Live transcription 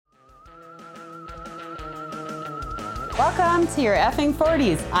Welcome to your effing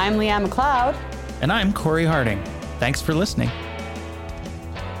 40s. I'm Leanne McLeod. And I'm Corey Harding. Thanks for listening.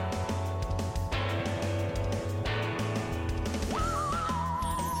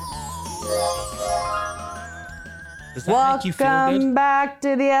 Does that make you feel good? Welcome back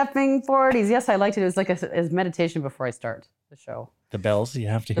to the effing 40s. Yes, I like to do it. It's like a meditation before I start the show. The bells, you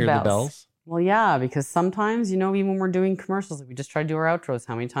have to hear the bells. Well, yeah, because sometimes, even when we're doing commercials, we just try to do our outros.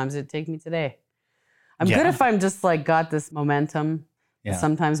 How many times did it take me today? I'm good if I'm just got this momentum. Yeah.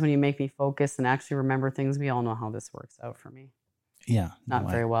 Sometimes when you make me focus and actually remember things, we all know how this works out for me. Yeah. Not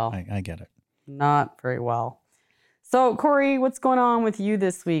very well. I get it. Not very well. So, Corey, what's going on with you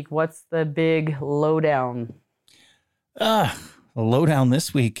this week? What's the big lowdown? The lowdown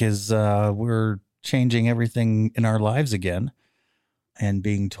this week is we're changing everything in our lives again and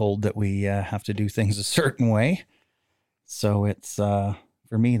being told that we have to do things a certain way. So it's, for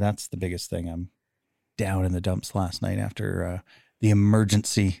me, that's the biggest thing. I'm down in the dumps last night after the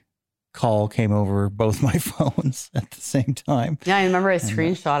emergency call came over both my phones at the same time. Yeah, I remember I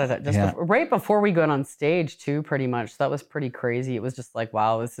screenshotted it just right before we got on stage too, pretty much. That was pretty crazy. It was just like,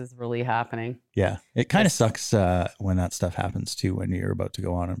 wow, this is really happening. Yeah, it kind of sucks when that stuff happens too, when you're about to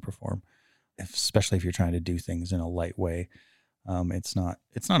go on and perform, especially if you're trying to do things in a light way. It's not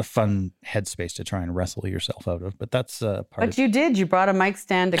a fun headspace to try and wrestle yourself out of, but that's part of it. But you did. You brought a mic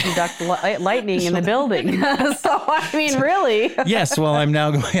stand to conduct lightning in the building. So, I mean, really. Yes. Well, I am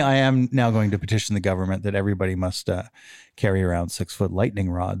now going to petition the government that everybody must carry around 6-foot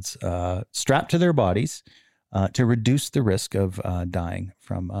lightning rods strapped to their bodies to reduce the risk of dying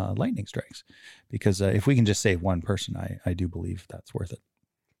from lightning strikes. Because if we can just save one person, I do believe that's worth it.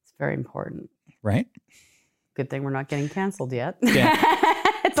 It's very important. Right? Good thing we're not getting canceled yet. Yeah.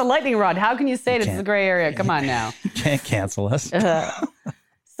 It's a lightning rod. How can you say it's a gray area? Come on now. You can't cancel us.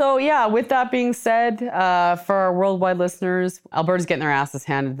 So, yeah, with that being said, for our worldwide listeners, Alberta's getting their asses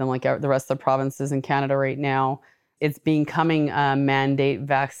handed to them like the rest of the provinces in Canada right now. It's becoming a mandate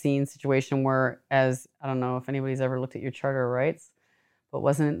vaccine situation where, as I don't know if anybody's ever looked at your Charter of Rights, but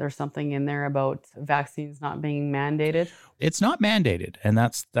wasn't there something in there about vaccines not being mandated? It's not mandated, and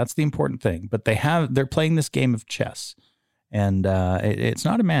that's the important thing. But they're playing this game of chess, and it's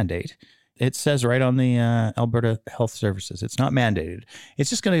not a mandate. It says right on the Alberta Health Services, it's not mandated. It's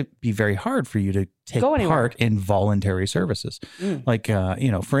just going to be very hard for you to take part in voluntary services. Like,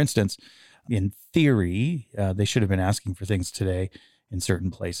 for instance, in theory, they should have been asking for things today in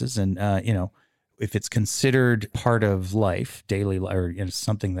certain places, and if it's considered part of life, daily life, or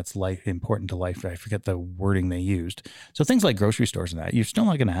something that's important to life, I forget the wording they used. So things like grocery stores and that, you're still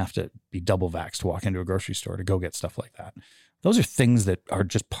not going to have to be double vaxxed to walk into a grocery store to go get stuff like that. Those are things that are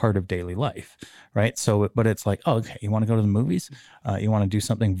just part of daily life, right? So, but it's like, oh, okay, you want to go to the movies? You want to do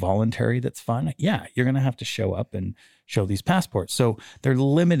something voluntary that's fun? Yeah, you're going to have to show up and show these passports. So they're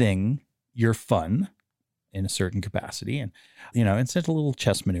limiting your fun in a certain capacity. And, it's a little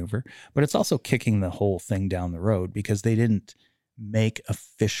chess maneuver, but it's also kicking the whole thing down the road because they didn't make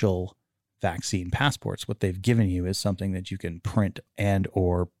official vaccine passports. What they've given you is something that you can print and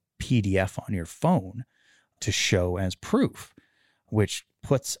or PDF on your phone to show as proof, which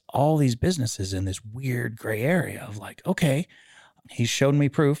puts all these businesses in this weird gray area of like, okay, he's shown me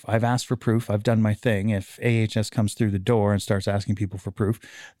proof. I've asked for proof. I've done my thing. If AHS comes through the door and starts asking people for proof,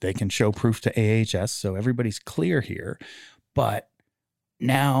 they can show proof to AHS. So everybody's clear here. But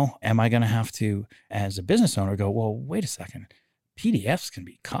now am I going to have to, as a business owner, go, well, wait a second. PDFs can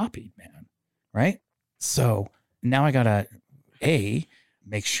be copied, man. Right? So now I got to,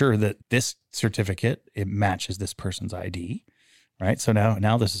 make sure that this certificate, it matches this person's ID. Right? So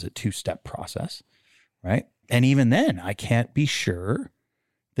now this is a 2-step process. Right? And even then, I can't be sure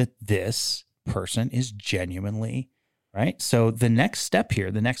that this person is genuinely, right? So the next step here,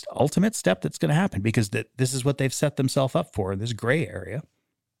 the next ultimate step that's going to happen, because this is what they've set themselves up for, this gray area.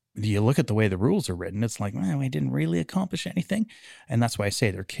 You look at the way the rules are written, it's like, well, we didn't really accomplish anything. And that's why I say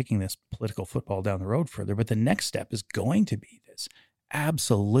they're kicking this political football down the road further. But the next step is going to be this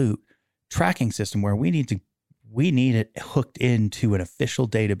absolute tracking system where we need it hooked into an official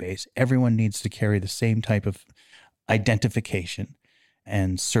database. Everyone needs to carry the same type of identification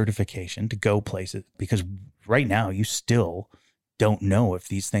and certification to go places, because right now you still don't know if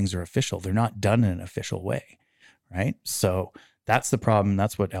these things are official. They're not done in an official way, right? So that's the problem.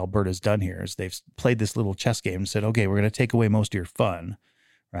 That's what Alberta's done here is they've played this little chess game and said, okay, we're going to take away most of your fun,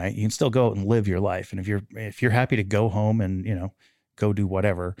 right? You can still go out and live your life. And if you're happy to go home and, go do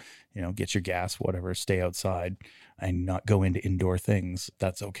whatever, get your gas, whatever, stay outside and not go into indoor things,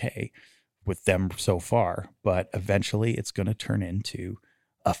 that's okay with them so far. But eventually it's going to turn into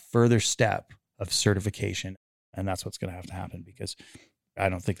a further step of certification. And that's what's going to have to happen, because I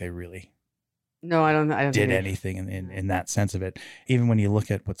don't think they really No, I don't did think anything in that sense of it. Even when you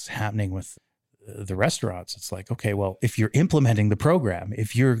look at what's happening with the restaurants, it's like, okay, well, if you're implementing the program,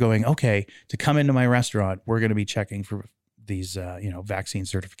 if you're going, okay, to come into my restaurant, we're going to be checking for these, vaccine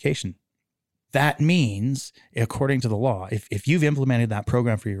certification. That means, according to the law, if you've implemented that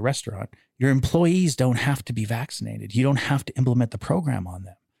program for your restaurant, your employees don't have to be vaccinated. You don't have to implement the program on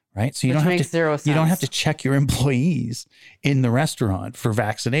them, right? So you don't have to check your employees in the restaurant for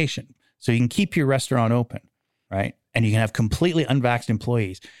vaccination. So you can keep your restaurant open, right? And you can have completely unvaccinated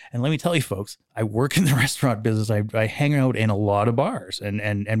employees. And let me tell you, folks, I work in the restaurant business. I hang out in a lot of bars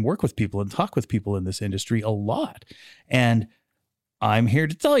and work with people and talk with people in this industry a lot. And I'm here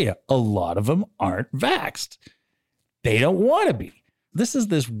to tell you, a lot of them aren't vaxxed. They don't want to be. This is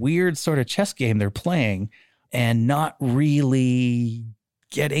this weird sort of chess game they're playing and not really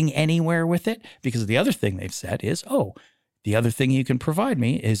getting anywhere with it, because the other thing they've said is, the other thing you can provide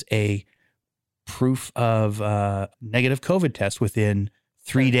me is a proof of negative COVID test within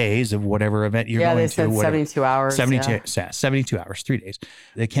 3 days of whatever event you're going to. Yeah, they said 72 hours. 72 hours, 3 days.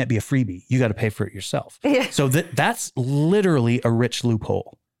 It can't be a freebie. You got to pay for it yourself. Yeah. So that's literally a rich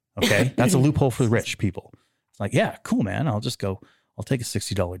loophole. Okay. That's a loophole for the rich people. It's like, yeah, cool, man. I'll take a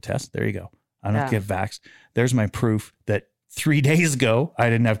 $60 test. There you go. I don't have to get vaxxed. There's my proof that 3 days ago I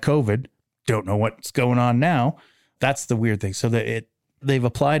didn't have COVID. Don't know what's going on now. That's the weird thing. So they've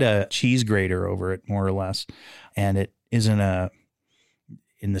applied a cheese grater over it, more or less, and it isn't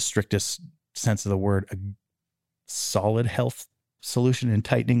in the strictest sense of the word, a solid health solution in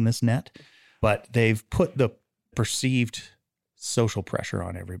tightening this net, but they've put the perceived social pressure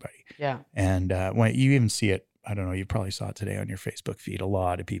on everybody. Yeah. And when you even see it, I don't know, you probably saw it today on your Facebook feed. A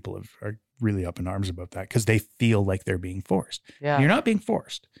lot of people are really up in arms about that because they feel like they're being forced. Yeah. And you're not being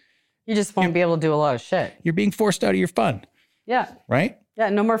forced. You just won't be able to do a lot of shit. You're being forced out of your fun. Yeah. Right? Yeah.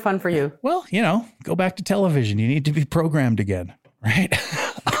 No more fun for you. Well, go back to television. You need to be programmed again. Right?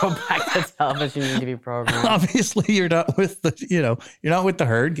 Go back to television. You need to be programmed. Obviously, you're not with you're not with the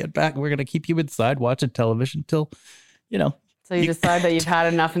herd. Get back. We're going to keep you inside watching television till. So you decide that you've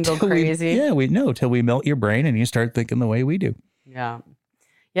had enough and go crazy. Till we melt your brain and you start thinking the way we do. Yeah.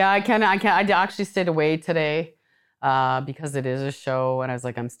 Yeah, I actually stayed away today because it is a show, and I was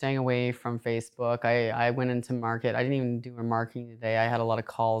like, I'm staying away from Facebook. I went into market. I didn't even do a marketing today. I had a lot of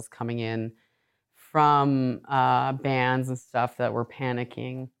calls coming in from bands and stuff that were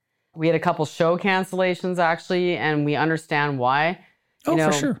panicking. We had a couple show cancellations actually, and we understand why.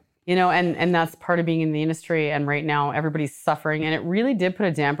 For sure. And that's part of being in the industry. And right now everybody's suffering, and it really did put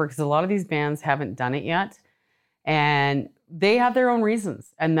a damper because a lot of these bands haven't done it yet, and they have their own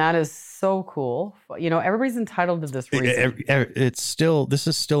reasons, and that is so cool. Everybody's entitled to this reason. This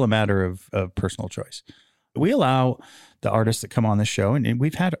is still a matter of personal choice. We allow the artists that come on this show, and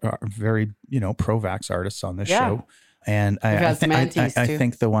we've had very, pro-vax artists on this show. And I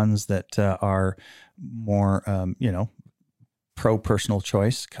think the ones that are more, pro-personal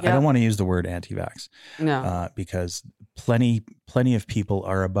choice. Yeah. I don't want to use the word anti-vax, because plenty of people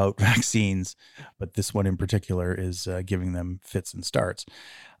are about vaccines, but this one in particular is giving them fits and starts.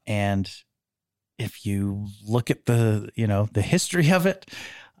 And if you look at the history of it,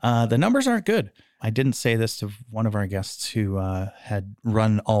 the numbers aren't good. I didn't say this to one of our guests who had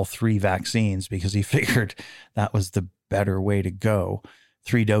run all 3 vaccines because he figured that was the better way to go.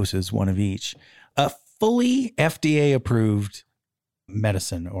 3 doses, 1 of each. A fully FDA approved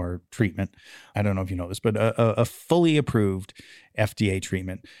medicine or treatment, I don't know if you know this, but a fully approved FDA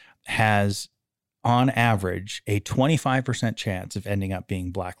treatment has on average a 25% chance of ending up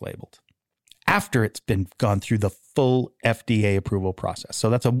being black labeled after it's been gone through the full FDA approval process. So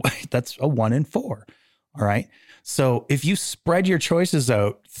that's a 1 in 4. All right. So if you spread your choices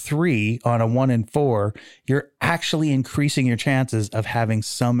out 3 on a 1 in 4, you're actually increasing your chances of having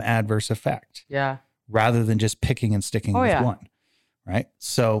some adverse effect. Yeah. Rather than just picking and sticking with one. Right.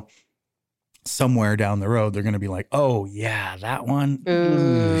 So somewhere down the road, they're going to be like, oh, yeah, that one.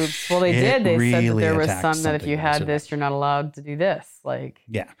 Oops. Well, they did. They said that there was some that if you had this, you're not allowed to do this. Like,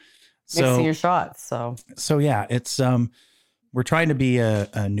 mixing your shots. So yeah, it's we're trying to be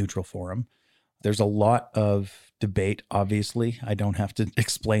a neutral forum. There's a lot of debate, obviously. I don't have to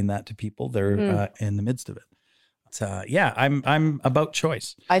explain that to people. They're in the midst of it. I'm about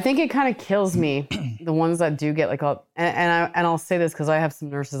choice. I think it kind of kills me, the ones that do get and I'll say this because I have some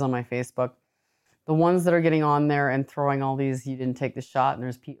nurses on my Facebook, the ones that are getting on there and throwing all these, you didn't take the shot, and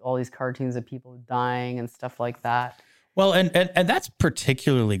there's all these cartoons of people dying and stuff like that. Well, and that's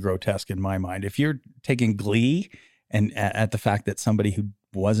particularly grotesque in my mind. If you're taking glee and at the fact that somebody who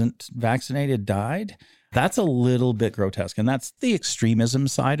wasn't vaccinated died. That's a little bit grotesque. And that's the extremism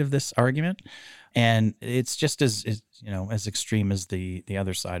side of this argument. And it's just as extreme as the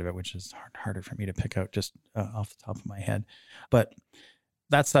other side of it, which is harder for me to pick out just off the top of my head. But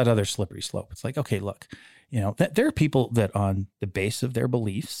that's that other slippery slope. It's like, okay, look, there are people that on the base of their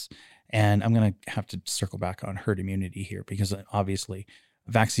beliefs, and I'm going to have to circle back on herd immunity here, because obviously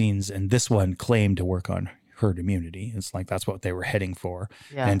vaccines and this one claim to work on herd immunity. It's like that's what they were heading for.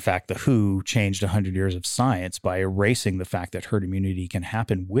 Yeah. And in fact, the WHO changed 100 years of science by erasing the fact that herd immunity can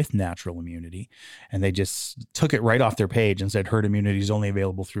happen with natural immunity. And they just took it right off their page and said herd immunity is only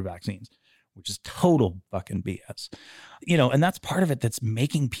available through vaccines, which is total fucking BS. And that's part of it that's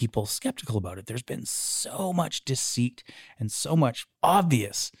making people skeptical about it. There's been so much deceit and so much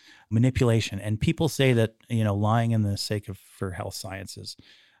obvious manipulation. And people say that, lying in the sake of for health science is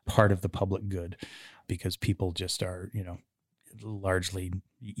part of the public good, because people just are, largely,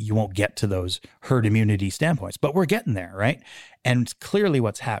 you won't get to those herd immunity standpoints, but we're getting there, right? And clearly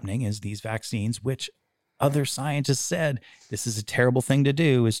what's happening is these vaccines, which other scientists said this is a terrible thing to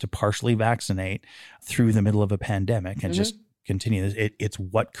do, is to partially vaccinate through the middle of a pandemic and just continue. It's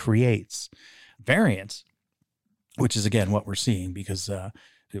what creates variants, which is, again, what we're seeing, because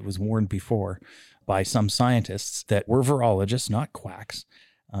it was warned before by some scientists that we're virologists, not quacks.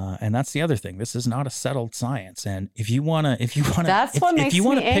 And that's the other thing. This is not a settled science. And if you want to, that's what makes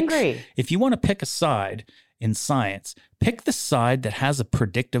me angry. If you want to pick a side in science, pick the side that has a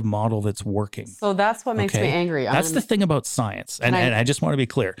predictive model that's working. So that's what makes me angry. That's the thing about science. And I just want to be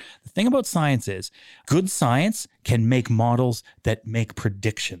clear. The thing about science is good science can make models that make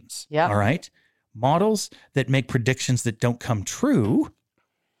predictions. Yeah. All right. Models that make predictions that don't come true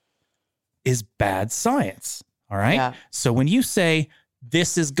is bad science. All right. Yeah. So when you say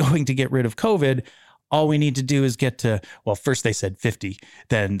this is going to get rid of COVID, all we need to do is get to, well, first they said 50,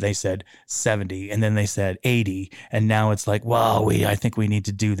 then they said 70, and then they said 80. And now it's like, well, I think we need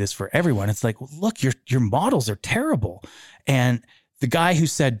to do this for everyone. It's like, look, your models are terrible. And the guy who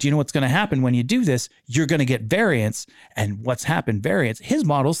said, do you know what's going to happen when you do this? You're going to get variants. And what's happened, variants, his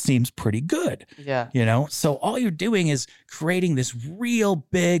model seems pretty good. Yeah. So all you're doing is creating this real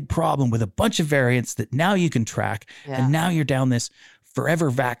big problem with a bunch of variants that now you can track. Yeah. And now you're down this forever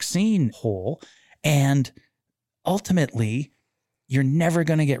vaccine hole. And ultimately, you're never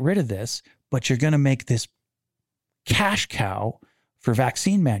going to get rid of this, but you're going to make this cash cow for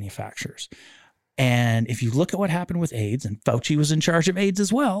vaccine manufacturers. And if you look at what happened with AIDS, and Fauci was in charge of AIDS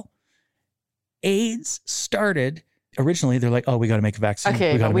as well, AIDS started, originally they're like, oh, we got to make a vaccine.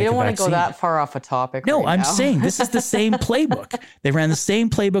 Okay, but we don't want to go that far off a topic. No, I'm saying this is the same playbook. They ran the same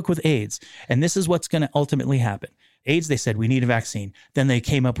playbook with AIDS. And this is what's going to ultimately happen. AIDS, they said, we need a vaccine. Then they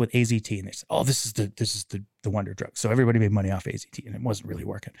came up with AZT and they said, oh, this is the wonder drug. So everybody made money off AZT and it wasn't really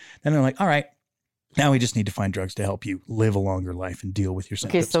working. Then they're like, all right, now we just need to find drugs to help you live a longer life and deal with your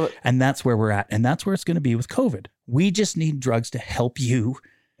symptoms. Okay, and that's where we're at. And that's where it's going to be with COVID. We just need drugs to help you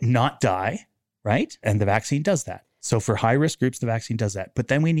not die, right? And the vaccine does that. So for high-risk groups, the vaccine does that. But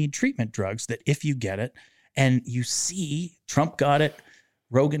then we need treatment drugs that if you get it, and you see Trump got it,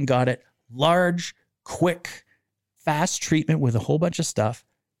 Rogan got it, large, quick, fast treatment with a whole bunch of stuff,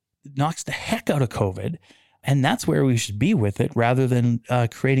 knocks the heck out of COVID. And that's where we should be with it, rather than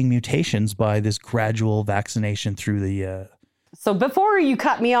creating mutations by this gradual vaccination through the... So before you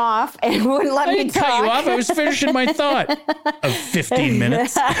cut me off and wouldn't let me talk... I didn't cut you off. I was finishing my thought of 15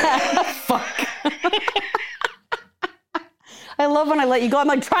 minutes. Fuck. I love when I let you go. I'm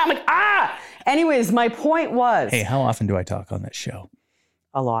like, ah! Anyways, my point was... Hey, how often do I talk on that show?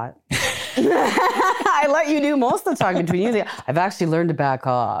 A lot. I let you do most of the talking between you. I've actually learned to back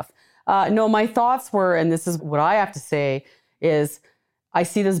off. No, my thoughts were, and this is what I have to say, is I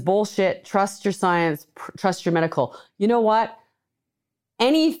see this bullshit, trust your science, trust your medical. You know what?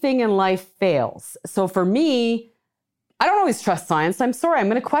 Anything in life fails. So for me, I don't always trust science. I'm sorry, I'm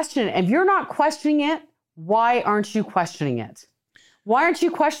going to question it. If you're not questioning it, why aren't you questioning it? Why aren't you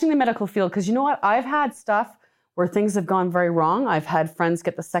questioning the medical field? Because you know what? I've had stuff where things have gone very wrong. I've had friends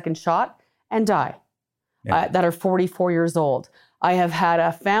get the second shot and die that are 44 years old. I have had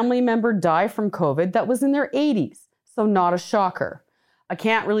a family member die from COVID that was in their 80s. So not a shocker. I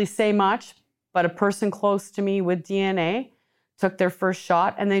can't really say much, but a person close to me with DNA took their first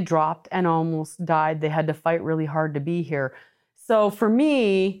shot and they dropped and almost died. They had to fight really hard to be here. So for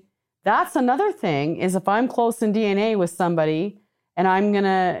me, that's another thing, is if I'm close in DNA with somebody and I'm going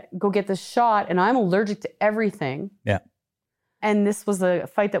to go get this shot and I'm allergic to everything. Yeah. And this was a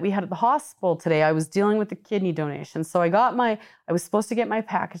fight that we had at the hospital today. I was dealing with the kidney donation. So I was supposed to get my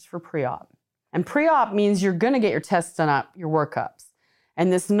package for pre-op. And pre-op means you're going to get your tests done up, your workups.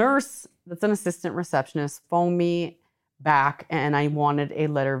 And this nurse that's an assistant receptionist phoned me back, and I wanted a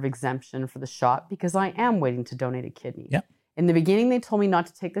letter of exemption for the shot because I am waiting to donate a kidney. Yeah. In the beginning, they told me not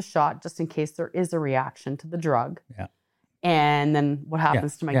to take the shot just in case there is a reaction to the drug. Yeah. And then what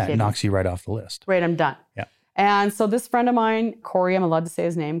happens to my kidney? It knocks you right off the list. Right, I'm done. Yeah. And so this friend of mine, Corey, I'm allowed to say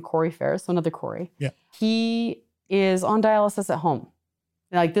his name, Corey Ferris, so another Corey. Yeah. He is on dialysis at home.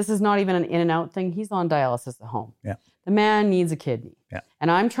 Like, this is not even an in and out thing. He's on dialysis at home. Yeah. The man needs a kidney. Yeah. And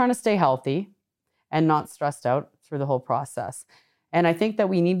I'm trying to stay healthy and not stressed out through the whole process. And I think that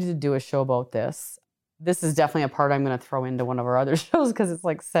we needed to do a show about this. This is definitely a part I'm going to throw into one of our other shows because it's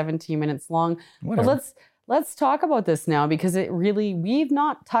like 17 minutes long. Whatever. But let's talk about this now because we've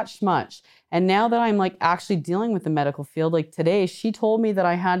not touched much. And now that I'm like actually dealing with the medical field, like today, she told me that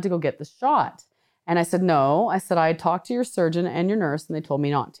I had to go get the shot. And I said, no. I said, I talked to your surgeon and your nurse and they told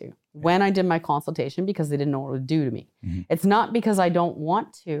me not to when I did my consultation because they didn't know what it would do to me. Mm-hmm. It's not because I don't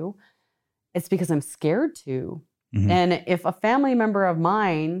want to. It's because I'm scared to. Mm-hmm. And if a family member of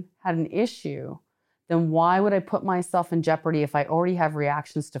mine had an issue, then why would I put myself in jeopardy if I already have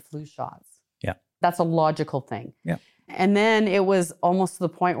reactions to flu shots? Yeah. That's a logical thing. Yeah. And then it was almost to the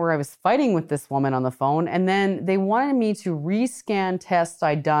point where I was fighting with this woman on the phone. And then they wanted me to rescan tests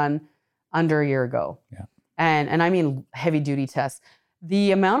I'd done under a year ago. Yeah. And I mean heavy duty tests.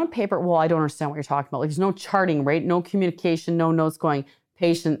 The amount of paper, well, I don't understand what you're talking about. Like, there's no charting, right? No communication, no notes going,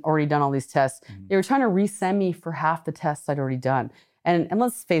 patient already done all these tests. Mm-hmm. They were trying to resend me for half the tests I'd already done. And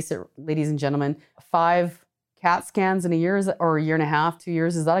let's face it, ladies and gentlemen, 5 CAT scans in a year or a year and a half, 2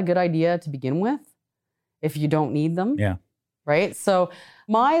 years, is that a good idea to begin with if you don't need them? Yeah. Right? So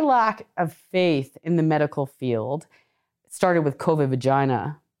my lack of faith in the medical field started with COVID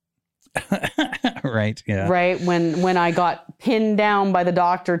vagina. Right. Yeah. Right. When I got pinned down by the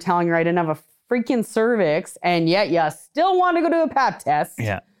doctor telling her I didn't have a freaking cervix and yet you still want to go to a pap test.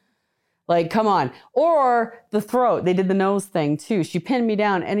 Yeah. Like, come on. Or the throat. They did the nose thing too. She pinned me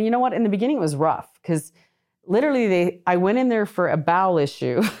down. And you know what? In the beginning, it was rough because literally I went in there for a bowel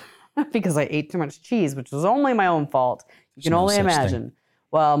issue because I ate too much cheese, which was only my own fault. You can only imagine.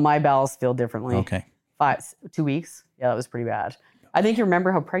 Well, my bowels feel differently. Okay. 2 weeks. Yeah, that was pretty bad. I think you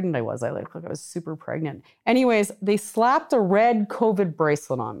remember how pregnant I was. I looked like I was super pregnant. Anyways, they slapped a red COVID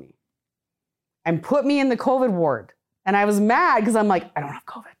bracelet on me and put me in the COVID ward. And I was mad because I'm like, I don't have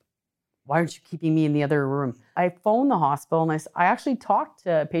COVID. Why aren't you keeping me in the other room? I phoned the hospital and I actually talked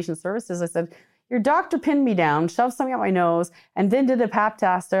to patient services. I said, your doctor pinned me down, shoved something up my nose, and then did a pap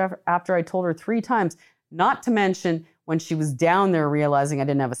test after I told her 3 times, not to mention when she was down there realizing I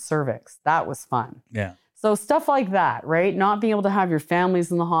didn't have a cervix. That was fun. Yeah. So stuff like that, right? Not being able to have your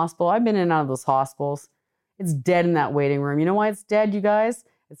families in the hospital. I've been in and out of those hospitals. It's dead in that waiting room. You know why it's dead, you guys?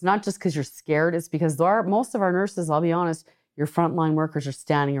 It's not just because you're scared. It's because most of our nurses, I'll be honest, your frontline workers are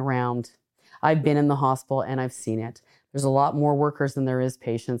standing around. I've been in the hospital and I've seen it. There's a lot more workers than there is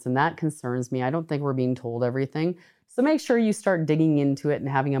patients, and that concerns me. I don't think we're being told everything. So make sure you start digging into it and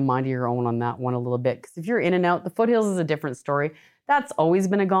having a mind of your own on that one a little bit. Because if you're in and out, the Foothills is a different story. That's always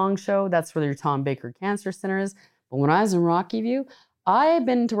been a gong show. That's where your Tom Baker Cancer Center is. But when I was in Rocky View, I've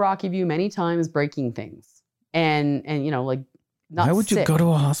been to Rocky View many times breaking things. And you know, like, not Why would sick. you go to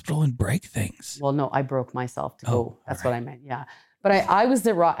a hospital and break things? Well, no, I broke myself to go. That's what I meant, yeah. But I was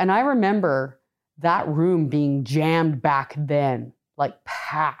at Rock, and I remember that room being jammed back then, like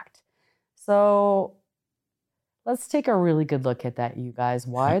packed. So let's take a really good look at that, you guys.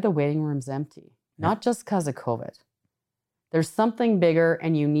 Why are the waiting rooms empty? Not just because of COVID. There's something bigger,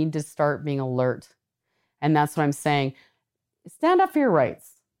 and you need to start being alert. And that's what I'm saying. Stand up for your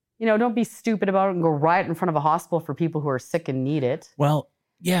rights. You know, don't be stupid about it and go riot in front of a hospital for people who are sick and need it. Well,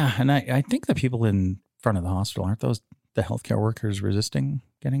 yeah. And I think the people in front of the hospital, aren't those the healthcare workers resisting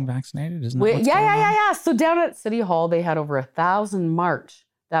getting vaccinated? Isn't that Yeah. So down at City Hall, they had over 1,000 march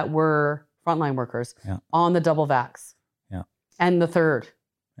that were frontline workers on the double vax. Yeah. And the third.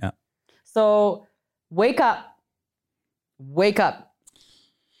 Yeah. So wake up. Wake up.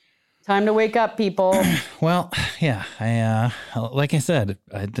 Time to wake up, people. Well, yeah. Like I said,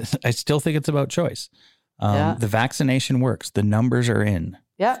 I still think it's about choice. The vaccination works. The numbers are in.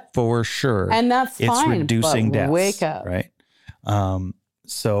 Yep. For sure. And that's fine. It's reducing deaths. Wake up. Right.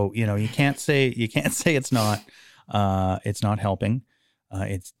 So, you know, you can't say it's not helping.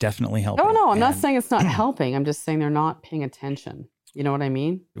 It's definitely helping. Oh, no, I'm not saying it's not helping. I'm just saying they're not paying attention. You know what I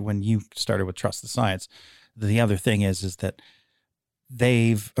mean? When you started with Trust the Science, the other thing is that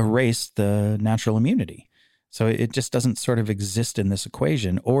they've erased the natural immunity. So it just doesn't sort of exist in this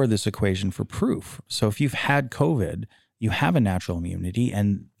equation or this equation for proof. So if you've had COVID, you have a natural immunity.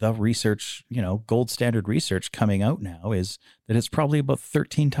 And the research, gold standard research coming out now is that it's probably about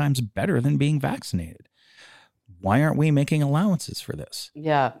 13 times better than being vaccinated. Why aren't we making allowances for this?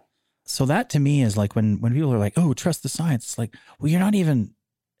 Yeah. So that to me is like when people are like, oh, trust the science. It's like, well, you're not even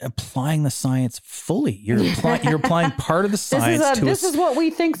applying the science fully. You're applying part of the science this is what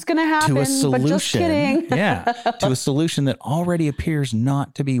we think's going to happen, to a solution. But just kidding. To a solution that already appears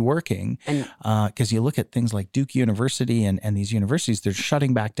not to be working. Because you look at things like Duke University and these universities, they're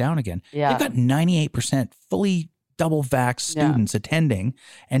shutting back down again. Yeah. They've got 98% fully double vax students attending,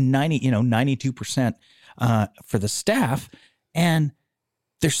 and 92% for the staff, and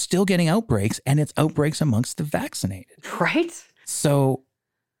they're still getting outbreaks, and it's outbreaks amongst the vaccinated. Right. So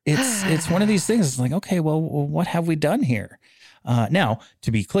it's one of these things. It's like, okay, well, what have we done here? Now,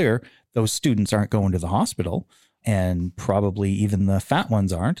 to be clear, those students aren't going to the hospital, and probably even the fat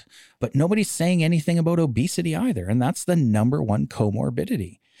ones aren't, but nobody's saying anything about obesity either. And that's the number one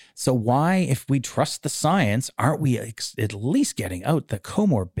comorbidity. So why, if we trust the science, aren't we at least getting out the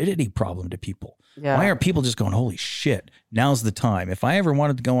comorbidity problem to people? Yeah. Why aren't people just going, holy shit, now's the time. If I ever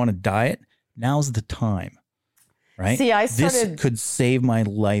wanted to go on a diet, now's the time. Right? See, this could save my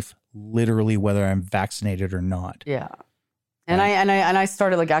life literally, whether I'm vaccinated or not. Yeah. And I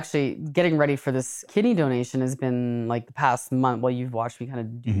started like actually getting ready for this kidney donation has been like the past month. Well, you've watched me kind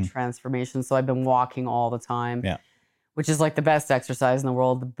of do transformation. So I've been walking all the time, which is like the best exercise in the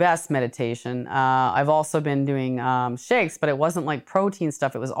world, the best meditation. I've also been doing shakes, but it wasn't like protein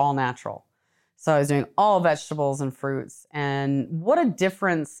stuff. It was all natural. So I was doing all vegetables and fruits, and what a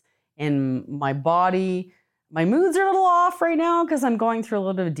difference in my body. My moods are a little off right now because I'm going through a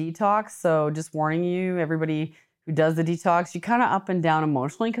little bit of detox. So just warning you, everybody who does the detox, you kind of up and down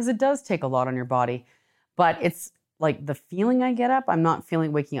emotionally because it does take a lot on your body. But it's like the feeling I get up, I'm not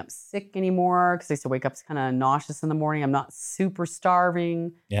waking up sick anymore because I used to wake up kind of nauseous in the morning. I'm not super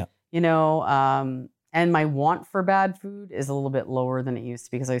starving. Yeah. And my want for bad food is a little bit lower than it used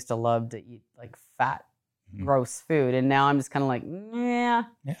to be because I used to love to eat like fat, gross food. And now I'm just kind of like, yeah.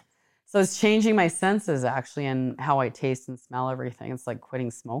 So it's changing my senses actually and how I taste and smell everything. It's like quitting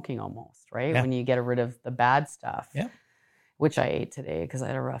smoking almost, right? Yeah. When you get rid of the bad stuff, yeah. which I ate today because I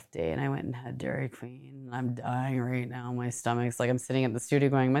had a rough day and I went and had Dairy Queen. And I'm dying right now. My stomach's like, I'm sitting at the studio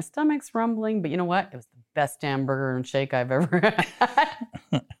going, my stomach's rumbling. But you know what? It was the best damn burger and shake I've ever had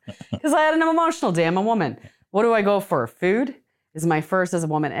because I had an emotional day. I'm a woman. What do I go for? Food is my first as a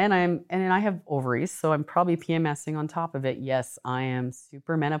woman, and I have ovaries, so I'm probably PMSing on top of it. Yes, I am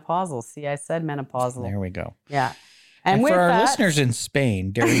super menopausal. See, I said menopausal. There we go. Yeah. And for our listeners in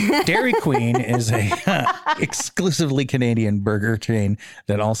Spain, Dairy Queen is a exclusively Canadian burger chain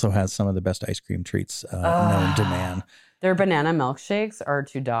that also has some of the best ice cream treats known to man. Their banana milkshakes are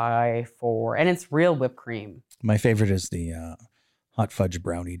to die for, and it's real whipped cream. My favorite is the hot fudge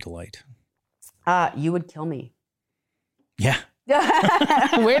brownie delight. You would kill me. Yeah.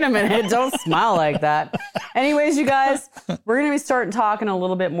 Wait a minute. Don't smile like that. Anyways, you guys, we're going to be starting talking a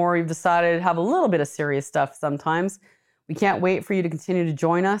little bit more. We've decided to have a little bit of serious stuff sometimes. We can't wait for you to continue to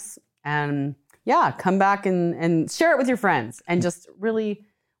join us. And come back and share it with your friends. And just really,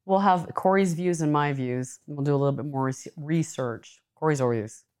 we'll have Corey's views and my views. We'll do a little bit more research. Corey's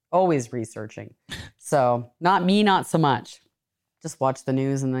always researching. So not me, not so much. Just watch the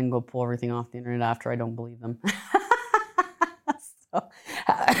news and then go pull everything off the internet after I don't believe them.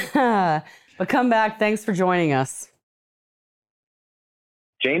 But come back. Thanks for joining us.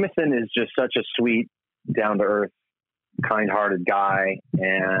 Jameson is just such a sweet, down-to-earth, kind-hearted guy.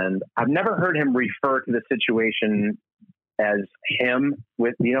 And I've never heard him refer to the situation as him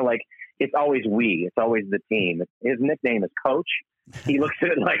with, it's always we. It's always the team. His nickname is Coach. He looks at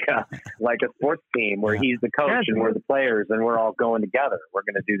it like a sports team where he's the coach and we're the players and we're all going together. We're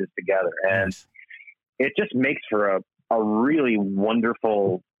going to do this together. And it just makes for a really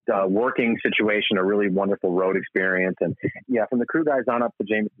wonderful working situation, a really wonderful road experience. And from the crew guys on up to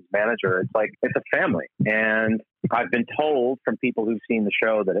Jameson's manager, it's a family. And I've been told from people who've seen the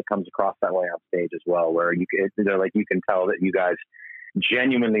show that it comes across that way on stage as well, where you can tell that you guys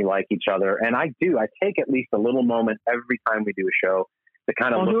genuinely like each other. And I take at least a little moment every time we do a show to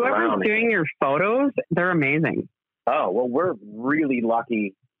kind of look around. Whoever's doing your photos, they're amazing. Oh, well, we're really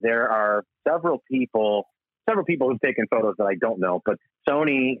lucky. There are several people who've taken photos that I don't know, but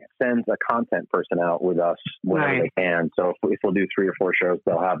Sony sends a content person out with us whenever they can. So if we'll do 3 or 4 shows,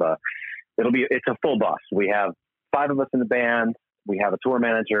 it's a full bus. We have 5 of us in the band. We have a tour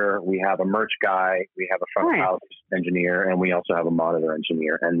manager. We have a merch guy. We have a front of house engineer, and we also have a monitor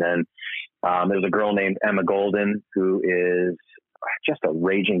engineer. And then there's a girl named Emma Golden who is just a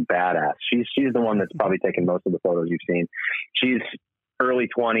raging badass. She's the one that's probably taken most of the photos you've seen. She's early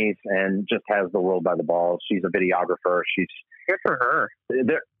 20s and just has the world by the balls. She's a videographer. She's Good for her.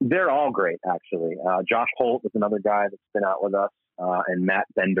 They're all great, actually. Josh Holt is another guy that's been out with us, and Matt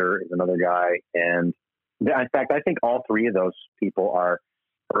Bender is another guy. And in fact, I think all three of those people are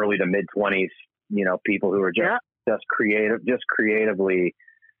early to mid 20s. People who are just creatively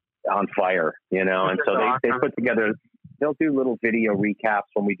on fire. And so they put together. They'll do little video recaps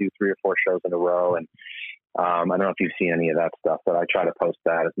when we do 3 or 4 shows in a row, and I don't know if you've seen any of that stuff, but I try to post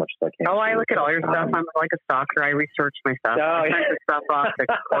that as much as I can. Oh, I look at all your stuff. I'm like a stalker. I research my stuff. I sent the stuff off to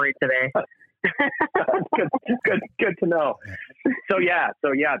Corey today. Good to know. So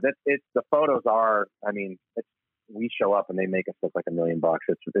that's it's the photos are. I mean, we show up and they make us look like $1 million.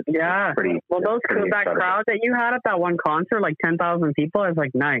 It's pretty. Well, that crowd that you had at that one concert, like 10,000 people, is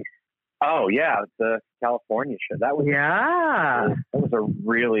like nice. Oh yeah, the California show. That was That was a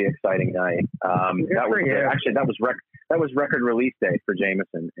really exciting night. That was record release day for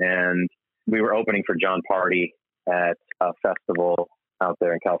Jameson, and we were opening for John Party at a festival out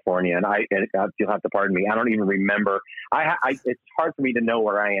there in California. And you'll have to pardon me, I don't even remember. It's hard for me to know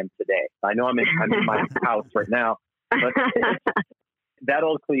where I am today. I know I'm in my house right now, but that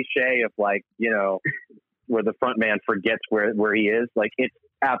old cliche of like, where the front man forgets where he is, like it's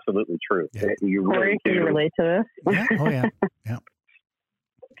absolutely true. Yeah. You really Corey, can you relate to this? Yeah. Oh yeah. Yeah.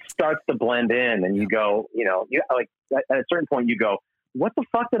 Starts to blend in, and you go, at a certain point, you go, "What the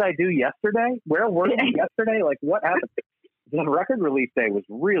fuck did I do yesterday? Where were you yesterday? Like, what happened?" The record release day was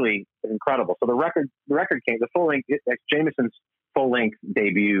really incredible. So the record came, the full length, it's Jameson's full length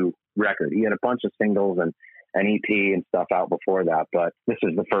debut record. He had a bunch of singles and an EP and stuff out before that, but this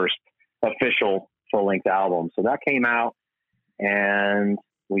is the first official full length album. So that came out, and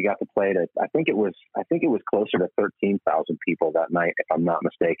we got to play it. I think it was closer to 13,000 people that night, if I'm not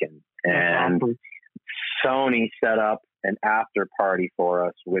mistaken. And Sony set up an after party for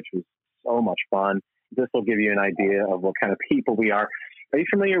us, which was so much fun. This will give you an idea of what kind of people we are. Are you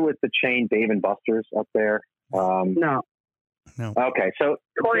familiar with the chain Dave & Buster's up there? No. Okay, so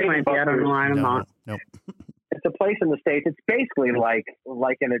Corey might be. I don't know. I'm not. Nope. It's a place in the States. It's basically like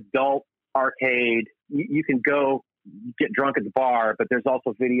an adult arcade. You can go get drunk at the bar, but there's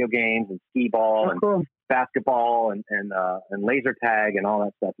also video games and skee ball and basketball and laser tag and all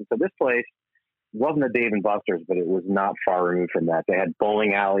that stuff. And so this place wasn't a Dave & Buster's, but it was not far removed from that. They had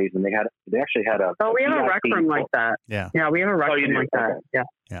bowling alleys, and they actually had a. Oh, we have a rec room like that. Yeah. Yeah, we have a rec room like that. Okay.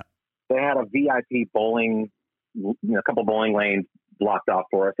 Yeah. They had a VIP bowling, a couple bowling lanes blocked off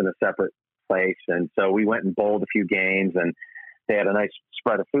for us in a separate place, and so we went and bowled a few games, and they had a nice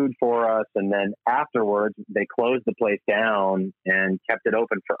spread of food for us. And then afterwards, they closed the place down and kept it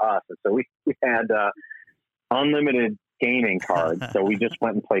open for us. And so we had unlimited gaming cards. So we just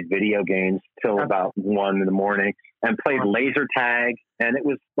went and played video games till about 1 in the morning and played laser tag. And it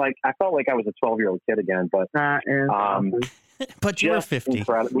was like, I felt like I was a 12-year-old kid again, but, that is awesome. But you were 50.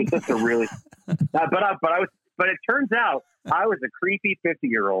 Incredible. It was just a really, but it turns out I was a creepy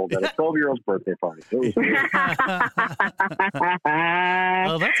 50-year-old at a 12-year-old's birthday party. It was weird.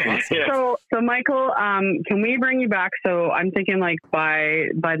 Oh, that's awesome. Yeah. So Michael, can we bring you back? So I'm thinking like by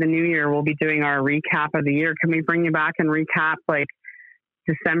the new year, we'll be doing our recap of the year. Can we bring you back and recap like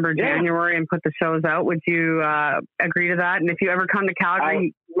December, January, and put the shows out? Would you agree to that? And if you ever come to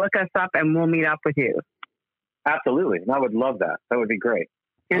Calgary, look us up and we'll meet up with you. Absolutely. And I would love that. That would be great.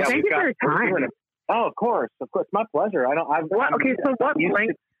 And thank you for your time. Oh, of course. My pleasure. So what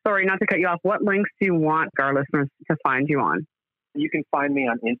links, sorry, not to cut you off, what links do you want our listeners to find you on? You can find me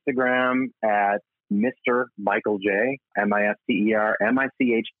on Instagram at Mr. Michael J, MISTER,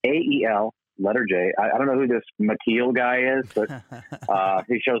 MICHAEL, letter J. I don't know who this McKeel guy is, but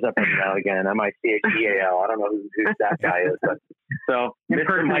he shows up every now and again, MICHEAL. I don't know who that guy is. But, so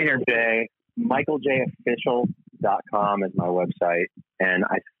Mr. Michael J, michaeljofficial.com is my website. And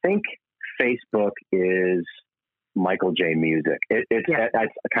I think Facebook is Michael J Music. It's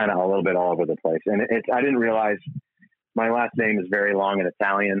kind of a little bit all over the place. And I didn't realize my last name is very long in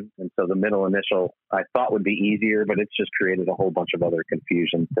Italian. And so the middle initial I thought would be easier, but it's just created a whole bunch of other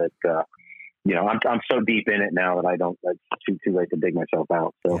confusion that, I'm so deep in it now that it's too late to dig myself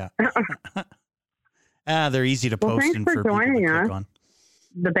out. So they're easy to post. Thanks and for joining us. On.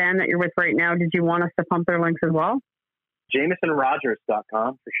 The band that you're with right now, did you want us to pump their links as well?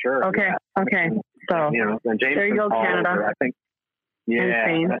 JamesonRogers.com for sure. Okay. Yeah. Okay. So and there you go, Canada. Over, I think. Yeah.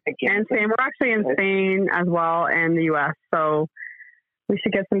 And Spain. And Spain. We're actually in Spain as well, and the US. So we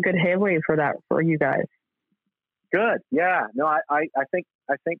should get some good headway for you guys. Good. Yeah. No, I think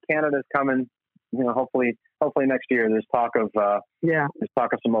Canada's coming hopefully next year. There's talk of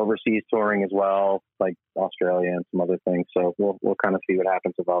some overseas touring as well, like Australia and some other things. So we'll kind of see what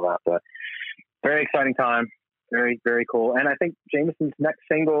happens with all that. But very exciting time. Very, very cool. And I think Jameson's next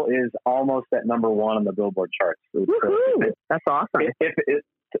single is almost at number 1 on the Billboard charts. That's awesome. If it's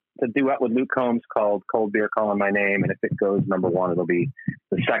a duet with Luke Combs called Cold Beer Calling My Name, and if it goes number 1, it'll be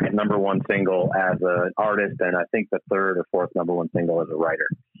the second number 1 single as an artist, and I think the third or fourth number 1 single as a writer.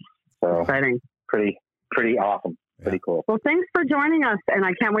 So exciting. Pretty awesome. Pretty cool. Well, thanks for joining us, and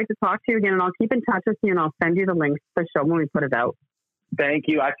I can't wait to talk to you again, and I'll keep in touch with you, and I'll send you the links to the show when we put it out. Thank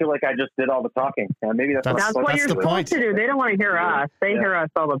you. I feel like I just did all the talking. Maybe that's what you're supposed to do. They don't want to hear us. They hear us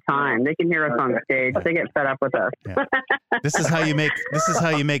all the time. They can hear us on stage. They get fed up with us. Yeah. This is how you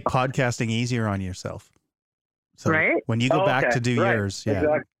make podcasting easier on yourself. So right? When you go back to do yours,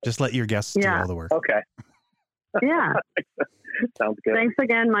 exactly. Just let your guests do all the work. Okay. Yeah. Sounds good. Thanks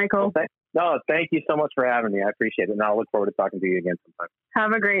again, Michael. Well, thank you so much for having me. I appreciate it. And I'll look forward to talking to you again sometime.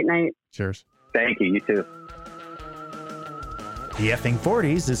 Have a great night. Cheers. Thank you. You too. The Effing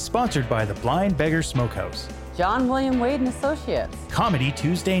 40s is sponsored by the Blind Beggar Smokehouse, John William Wade and Associates, Comedy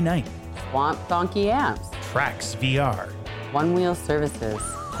Tuesday Night, Swamp Donkey Amps, Trax VR, One Wheel Services,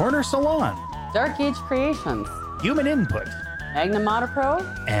 Corner Salon, Dark Age Creations, Human Input, Magnum Auto Pro,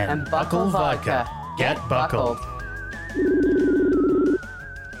 and Buckle Vodka. Get buckled.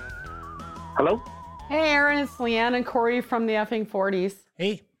 Hello? Hey, Aaron, it's Leanne and Corey from the Effing 40s.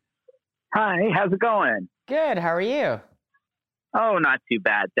 Hey. Hi, how's it going? Good, how are you? Oh, not too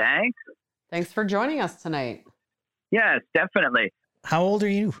bad, thanks. Thanks for joining us tonight. Yes, definitely. How old are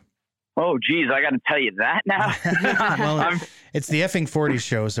you? Oh, geez, I got to tell you that now. Well, it's the Effing 40s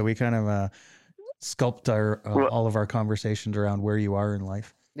show, so we kind of sculpt all of our conversations around where you are in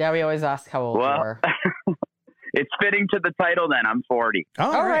life. Yeah, we always ask how old you are. It's fitting to the title then. I'm 40.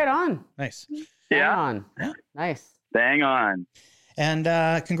 Oh, right on. Nice. Hang on. Yeah. Nice. Bang on.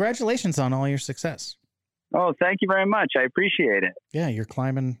 And congratulations on all your success. Oh, thank you very much. I appreciate it. Yeah, you're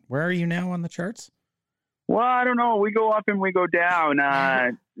climbing. Where are you now on the charts? Well, I don't know. We go up and we go down.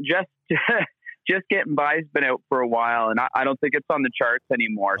 Just Getting By's been out for a while, and I don't think it's on the charts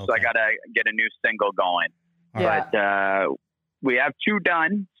anymore. Okay. So I got to get a new single going. Yeah. But we have 2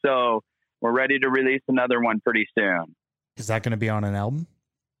 done, so we're ready to release another one pretty soon. Is that going to be on an album?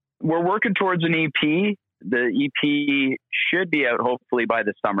 We're working towards an EP. The EP should be out hopefully by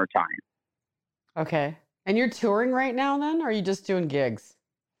the summertime. Okay. And you're touring right now then, or are you just doing gigs?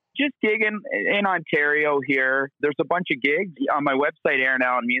 Just gigging in Ontario here. There's a bunch of gigs on my website, Aaron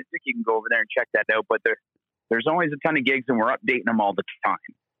Allen Music. You can go over there and check that out. But there's always a ton of gigs, and we're updating them all the time.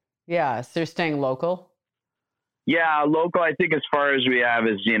 Yeah, so you're staying local? Yeah, local. I think as far as we have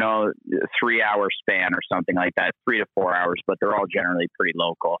is, 3-hour span or something like that, 3 to 4 hours. But they're all generally pretty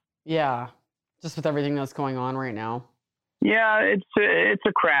local. Yeah, just with everything that's going on right now. Yeah, it's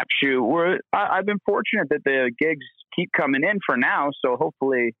a crapshoot. I've been fortunate that the gigs keep coming in for now, so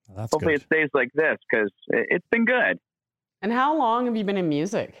hopefully it stays like this because it's been good. And how long have you been in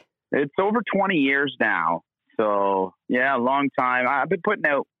music? It's over 20 years now. So yeah, a long time. I've been putting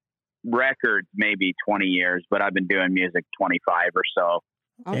out records maybe 20 years, but I've been doing music 25 or so.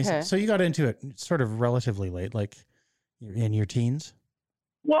 Okay. So you got into it sort of relatively late, like you're in your teens?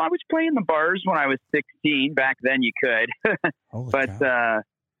 Well, I was playing the bars when I was 16. Back then you could. But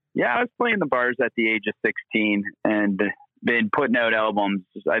yeah, I was playing the bars at the age of 16 and been putting out albums.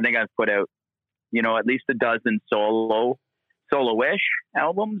 I think I've put out, at least a dozen solo-ish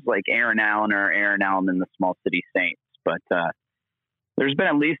albums like Aaron Allen or Aaron Allen and the Small City Saints. But there's been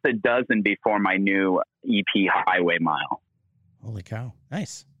at least a dozen before my new EP, Highway Mile. Holy cow.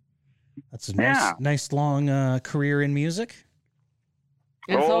 Nice. That's a nice long career in music.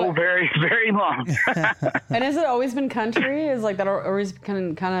 Very, very long. And has it always been country? Is like that always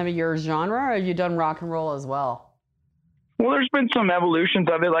kind of your genre, or have you done rock and roll as well? Well, there's been some evolutions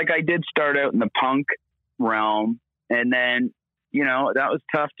of it. Like I did start out in the punk realm, and then, that was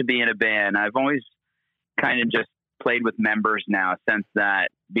tough to be in a band. I've always kind of just played with members now since that,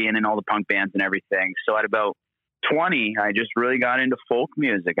 being in all the punk bands and everything. So at about 20, I just really got into folk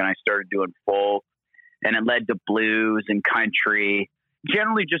music, and I started doing folk, and it led to blues and country.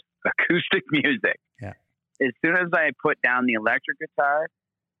 Generally just acoustic music. Yeah. As soon as I put down the electric guitar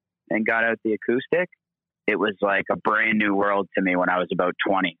and got out the acoustic, it was like a brand new world to me when I was about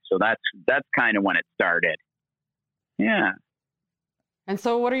 20. So that's kind of when it started. Yeah. And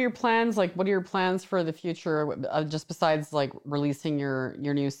so what are your plans? Like, what are your plans for the future? Just besides like releasing your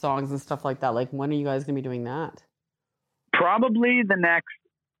new songs and stuff like that? Like, when are you guys going to be doing that? Probably the next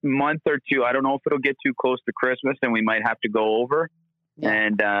month or two. I don't know if it'll get too close to Christmas and we might have to go over.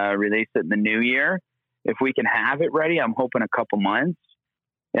 and release it in the new year. If we can have it ready, I'm hoping a couple months.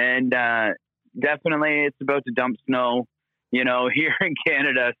 And definitely it's about to dump snow, here in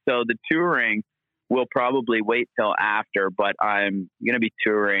Canada. So the touring will probably wait till after, but I'm going to be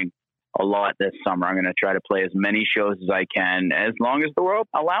touring a lot this summer. I'm going to try to play as many shows as I can, as long as the world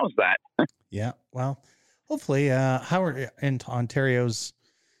allows that. Yeah. Well, hopefully, how are in Ontario's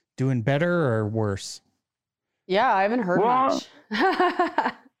doing better or worse? Yeah, I haven't heard much.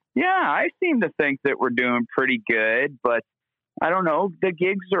 Yeah, I seem to think that we're doing pretty good, but I don't know. The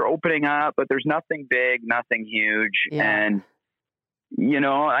gigs are opening up, but there's nothing big, nothing huge. Yeah. And,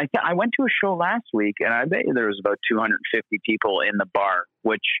 I went to a show last week, and I bet you there was about 250 people in the bar,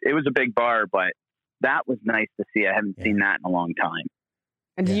 which it was a big bar, but that was nice to see. I haven't seen that in a long time.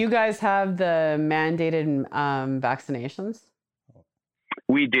 And do you guys have the mandated vaccinations?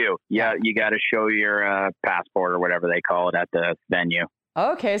 We do. Yeah, you got to show your passport or whatever they call it at the venue.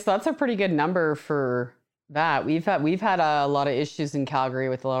 Okay, so that's a pretty good number for that. We've had a lot of issues in Calgary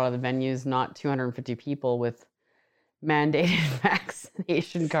with a lot of the venues, not 250 people with mandated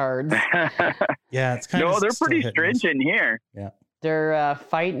vaccination cards. Yeah, it's kind of they're pretty stringent here. Yeah. They're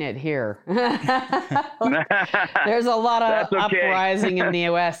fighting it here. There's a lot of uprising in the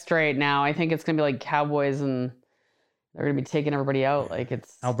West right now. I think it's going to be like cowboys, and they're going to be taking everybody out. Like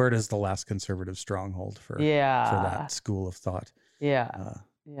it's Alberta's the last conservative stronghold for that school of thought. Yeah.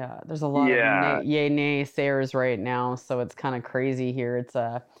 There's a lot of naysayers right now, so it's kind of crazy here. It's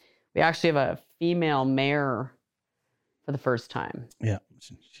we actually have a female mayor for the first time. Yeah,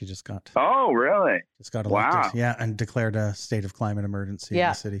 she just got. Oh, really? Just got elected. Wow. Yeah, and declared a state of climate emergency in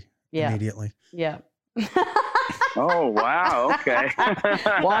the city immediately. Yeah. Oh, wow. Okay.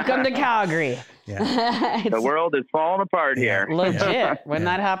 Welcome to Calgary. Yeah. The world is falling apart here. Legit. When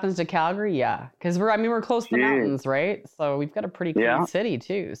that happens to Calgary, because we're close to the mountains, right? So we've got a pretty clean city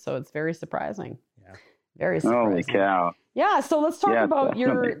too. So it's very surprising. Yeah. Very surprising. Holy cow. Yeah. So let's talk about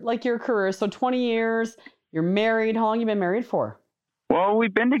your career. So 20 years, you're married. How long have you been married for? Well,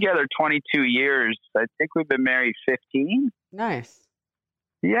 we've been together 22 years. I think we've been married 15. Nice.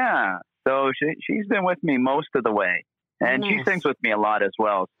 Yeah. So she's been with me most of the way. And she sings with me a lot as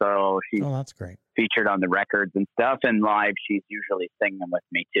well. So she's that's great. Featured on the records and stuff. And live, she's usually singing with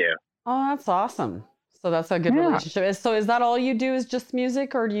me too. Oh, that's awesome. So that's a good relationship. So is that all you do, is just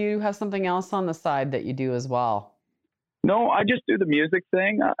music, or do you have something else on the side that you do as well? No, I just do the music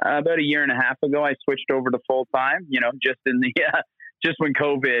thing. About a year and a half ago, I switched over to full time, just in the, just when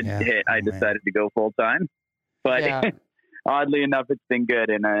COVID hit, I decided to go full time. But oddly enough, it's been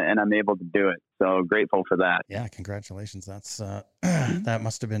good, and I'm able to do it. So grateful for that. Yeah, congratulations. That's that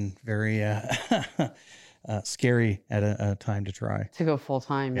must have been very scary at a time to try. To go full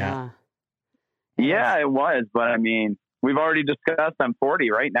time, yeah, it was. But I mean, we've already discussed I'm 40,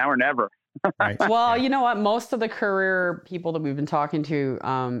 right? Now or never. Right. Well, you know what? Most of the career people that we've been talking to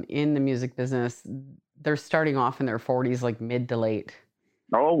in the music business, they're starting off in their 40s, like mid to late.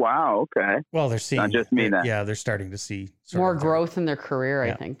 Oh, wow. Okay. Well, they're seeing, not just me then. Yeah, they're starting to see more growth in their career.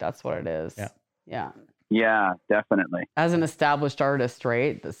 I think that's what it is. Yeah, definitely. As an established artist,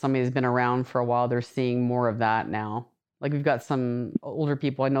 right? That somebody's been around for a while, they're seeing more of that now. Like we've got some older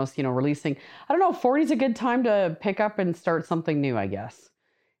people I know, releasing. I don't know, 40 is a good time to pick up and start something new, I guess.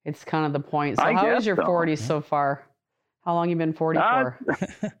 It's kind of the point. So how is your 40s so far? How long you been 40 for?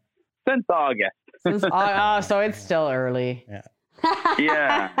 Since August. So it's still early. Yeah.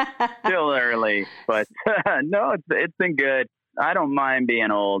 Yeah, still early, but no, it's been good. I don't mind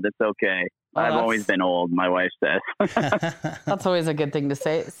being old. It's okay. I've always been old, my wife says. That's always a good thing to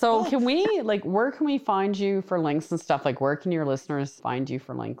say. So can we, where can we find you for links and stuff? Like, where can your listeners find you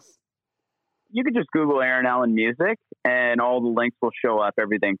for links? You could just Google Aaron Allen Music, and all the links will show up.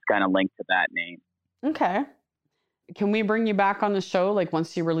 Everything's kind of linked to that name. Okay. Can we bring you back on the show,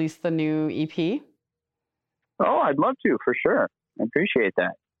 once you release the new EP? Oh, I'd love to, for sure. I appreciate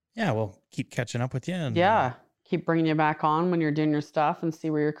that. Yeah, we'll keep catching up with you. And, keep bringing you back on when you're doing your stuff and see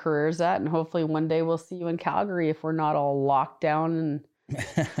where your career's at. And hopefully one day we'll see you in Calgary if we're not all locked down. And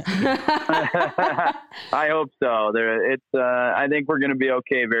I hope so. I think we're going to be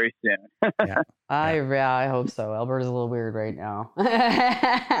okay very soon. I hope so. Alberta's a little weird right now.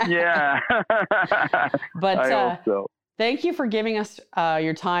 Yeah. But I hope so. Thank you for giving us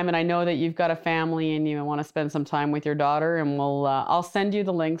your time, and I know that you've got a family and you want to spend some time with your daughter. And I'll send you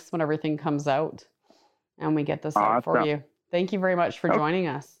the links when everything comes out, and we get this out for you. Thank you very much for joining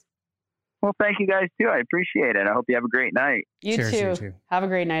us. Well, thank you guys too. I appreciate it. I hope you have a great night. You too. Have a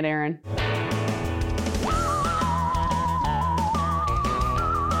great night, Aaron.